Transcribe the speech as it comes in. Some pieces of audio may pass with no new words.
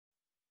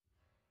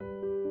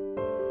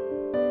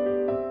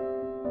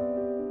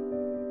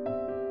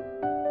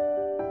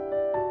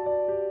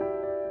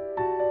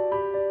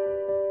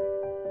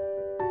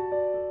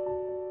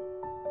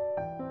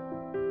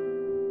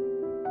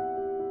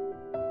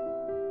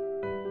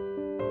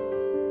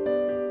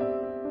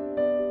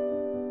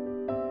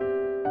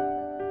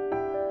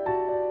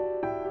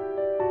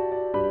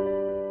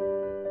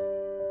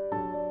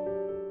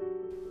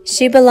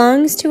She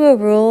belongs to a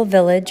rural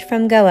village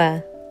from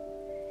Goa.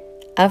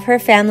 Of her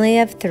family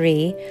of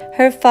 3,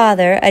 her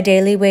father, a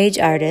daily wage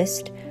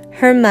artist,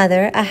 her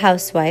mother, a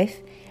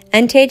housewife,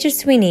 and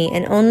Tejaswini,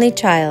 an only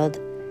child,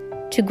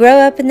 to grow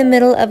up in the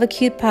middle of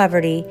acute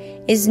poverty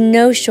is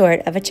no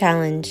short of a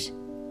challenge.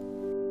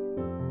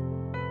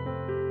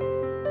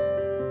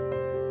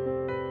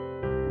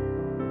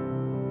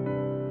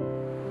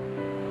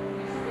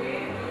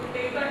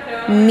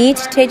 Meet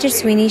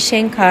Tejaswini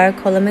Shankar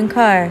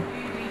Kolamkar,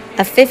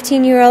 a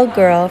 15-year-old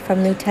girl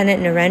from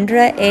Lieutenant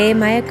Narendra A.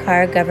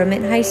 Mayekar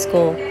Govt High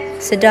School,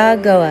 Sada,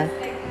 Goa,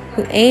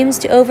 who aims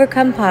to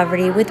overcome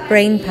poverty with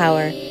brain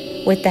power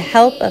with the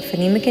help of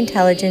Phonemic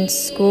Intelligence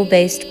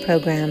school-based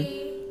program.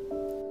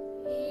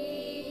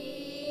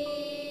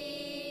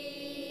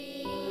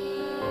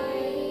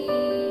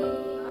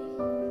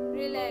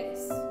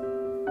 Relax.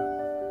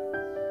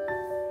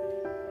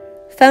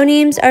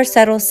 Phonemes are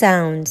subtle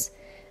sounds,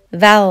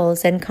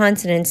 vowels and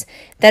consonants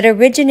that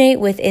originate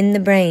within the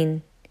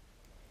brain.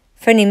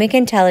 Phonemic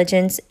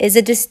intelligence is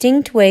a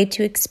distinct way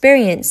to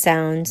experience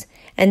sounds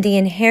and the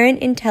inherent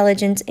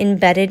intelligence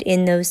embedded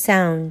in those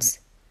sounds.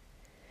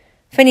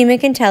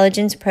 Phonemic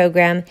Intelligence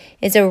Program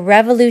is a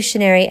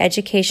revolutionary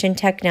education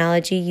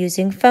technology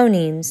using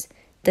phonemes,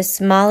 the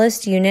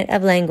smallest unit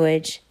of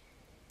language.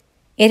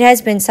 It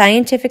has been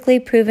scientifically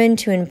proven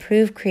to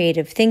improve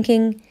creative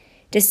thinking,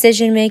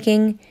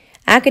 decision-making,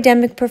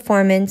 academic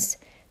performance,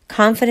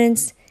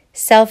 confidence,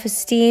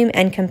 self-esteem,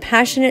 and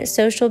compassionate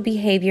social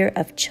behavior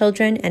of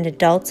children and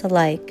adults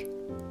alike.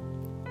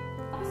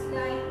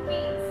 Like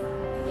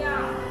beans,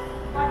 yam,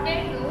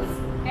 potatoes,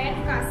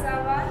 and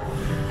cassava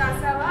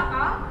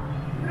are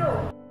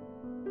grown.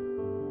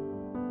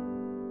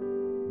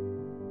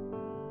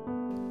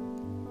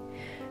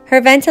 Her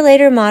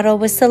ventilator model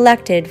was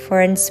selected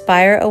for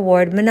Inspire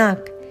Award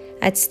Manak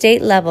at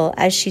state level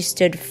as she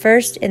stood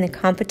first in the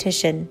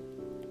competition.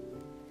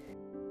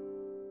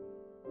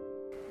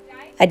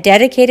 A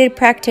dedicated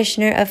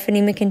practitioner of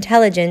phonemic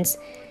intelligence,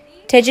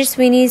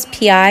 Tejaswini's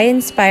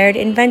PI-inspired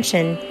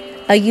invention,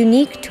 a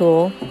unique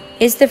tool,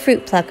 is the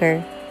fruit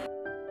plucker.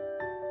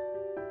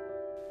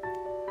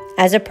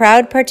 As a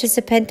proud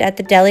participant at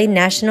the Delhi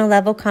national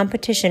level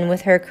competition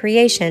with her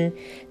creation,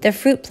 the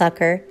fruit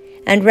plucker,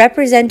 and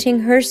representing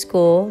her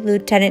school,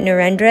 Lieutenant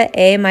Narendra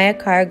A.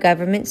 Mayekar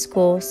Govt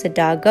School,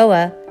 Sada,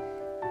 Goa,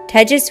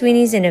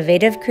 Tejaswini's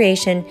innovative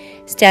creation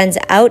stands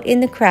out in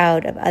the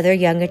crowd of other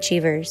young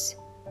achievers.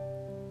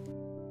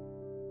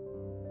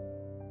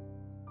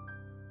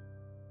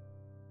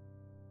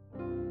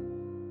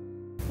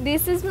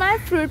 This is my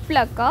fruit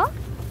plucker.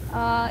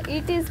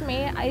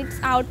 Its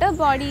outer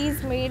body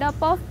is made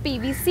up of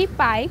PVC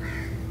pipe,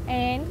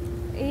 and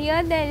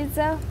here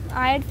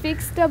I had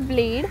fixed a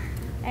blade,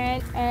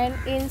 and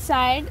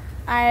inside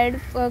I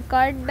had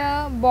cut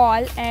the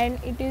ball, and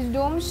it is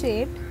dome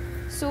shaped.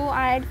 So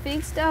I had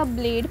fixed a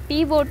blade,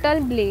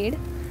 pivotal blade,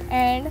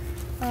 and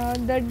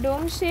the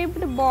dome shaped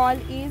ball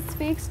is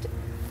fixed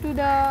to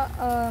the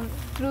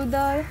through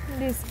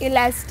this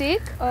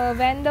elastic.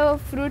 When the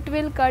fruit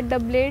will cut, the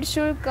blade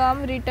should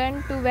come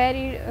return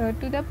to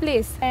to the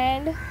place.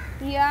 And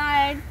here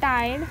I had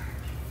tied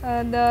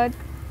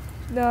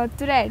the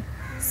thread.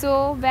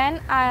 So when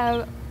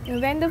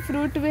the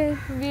fruit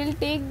will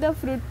take the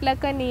fruit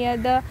plucker near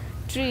the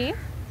tree,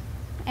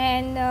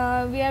 and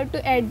we have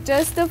to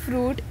adjust the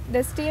fruit.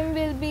 The stem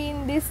will be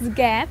in this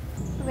gap.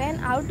 When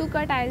how to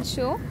cut, I'll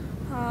show.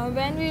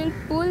 When we will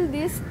pull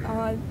this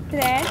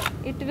thread,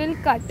 it will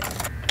cut.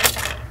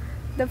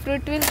 The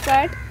fruit will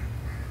cut,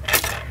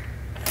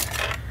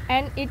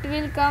 and it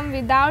will come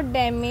without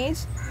damage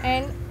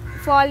and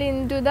fall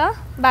into the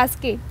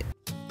basket.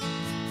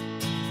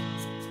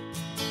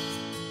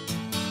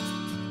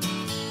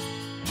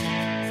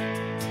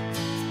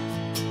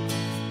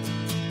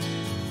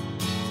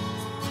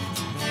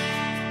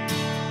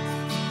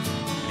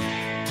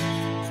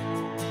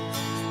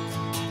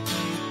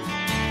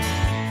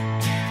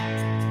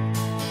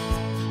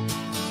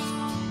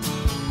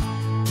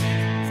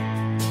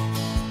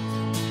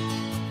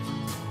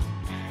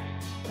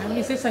 I'm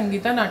Mrs.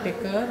 Sangeeta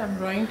Natekar. I'm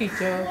drawing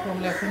teacher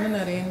from Lieutenant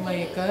Narendra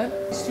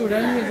Mayekar.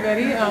 Student is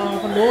very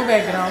low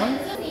background.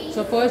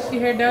 So first she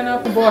had done a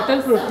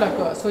bottle fruit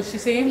plucker. So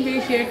same way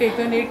she had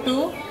taken it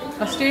to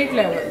a state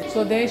level.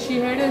 So there she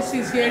had been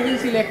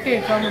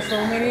selected from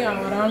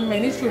around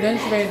many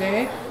students were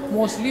there.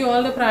 Mostly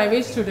all the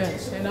private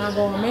students. And our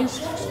government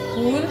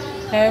school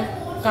have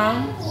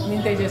come.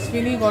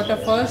 Tejaswini got a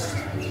first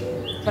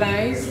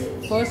prize,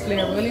 first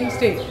level in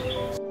state.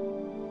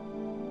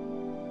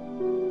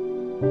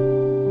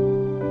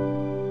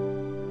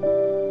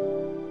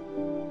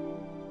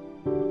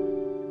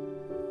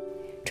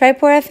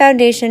 Tripura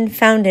Foundation,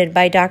 founded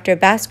by Dr.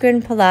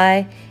 Bhaskaran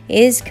Pillai,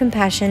 is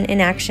Compassion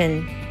in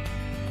Action.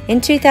 In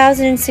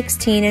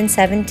 2016 and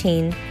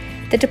 17,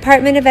 the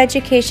Department of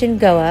Education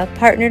Goa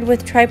partnered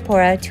with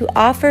Tripura to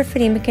offer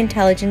phonemic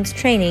intelligence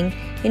training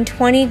in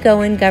 20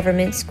 Goan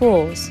government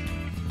schools.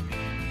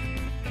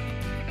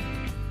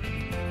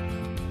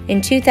 In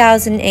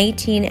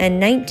 2018 and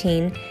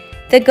 19,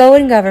 The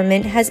Goan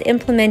government has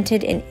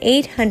implemented in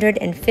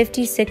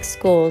 856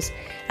 schools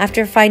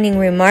after finding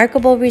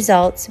remarkable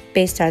results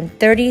based on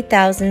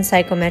 30,000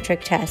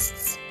 psychometric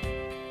tests.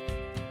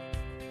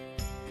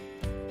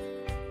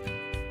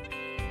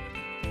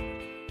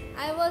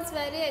 I was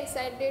very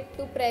excited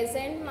to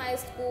present my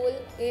school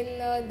in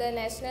the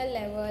national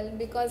level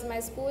because my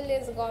school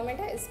is Govt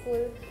High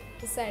School,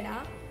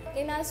 Sada.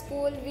 In our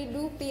school we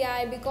do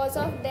PI. Because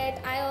of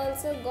that I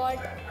also got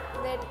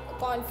that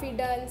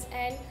confidence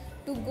and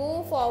to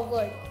go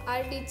forward.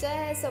 Our teacher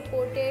has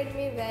supported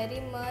me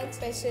very much,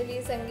 especially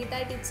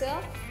Sangeeta teacher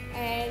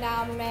and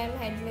our ma'am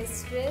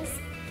headmistress.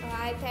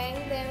 I thank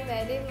them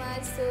very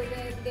much so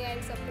that they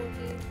had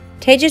supported.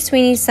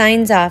 Tejaswini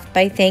signs off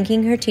by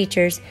thanking her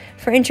teachers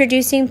for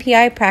introducing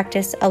PI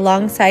practice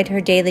alongside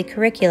her daily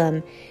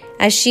curriculum,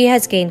 as she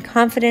has gained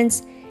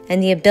confidence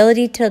and the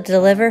ability to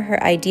deliver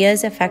her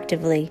ideas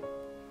effectively.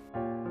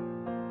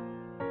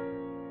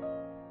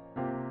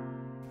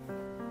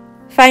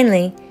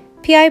 Finally,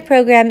 PI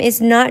program is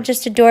not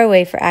just a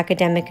doorway for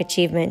academic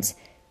achievements,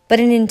 but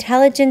an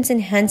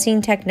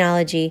intelligence-enhancing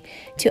technology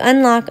to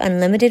unlock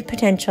unlimited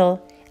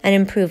potential and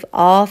improve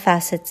all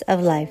facets of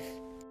life.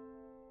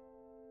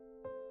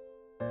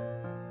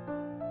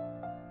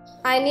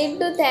 I need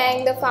to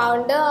thank the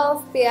founder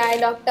of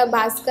PI, Dr.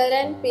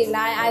 Bhaskaran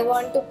Pillai. I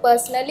want to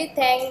personally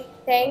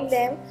thank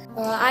them.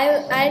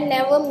 I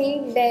never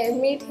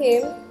meet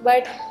him,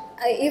 but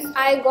if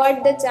I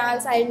got the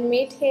chance, I'd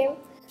meet him.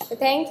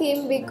 Thank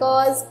him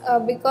because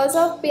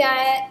of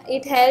PI,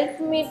 it helped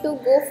me to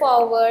go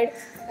forward.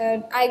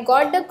 I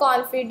got the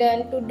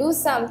confidence to do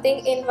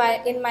something in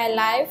my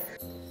life,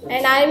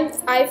 and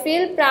I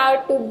feel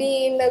proud to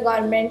be in the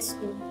government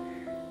school.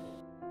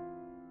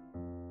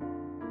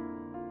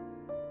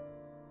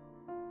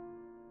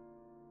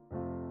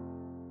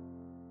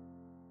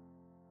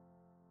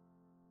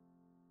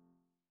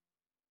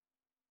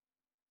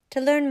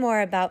 To learn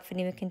more about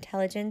phonemic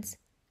intelligence,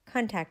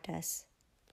 contact us.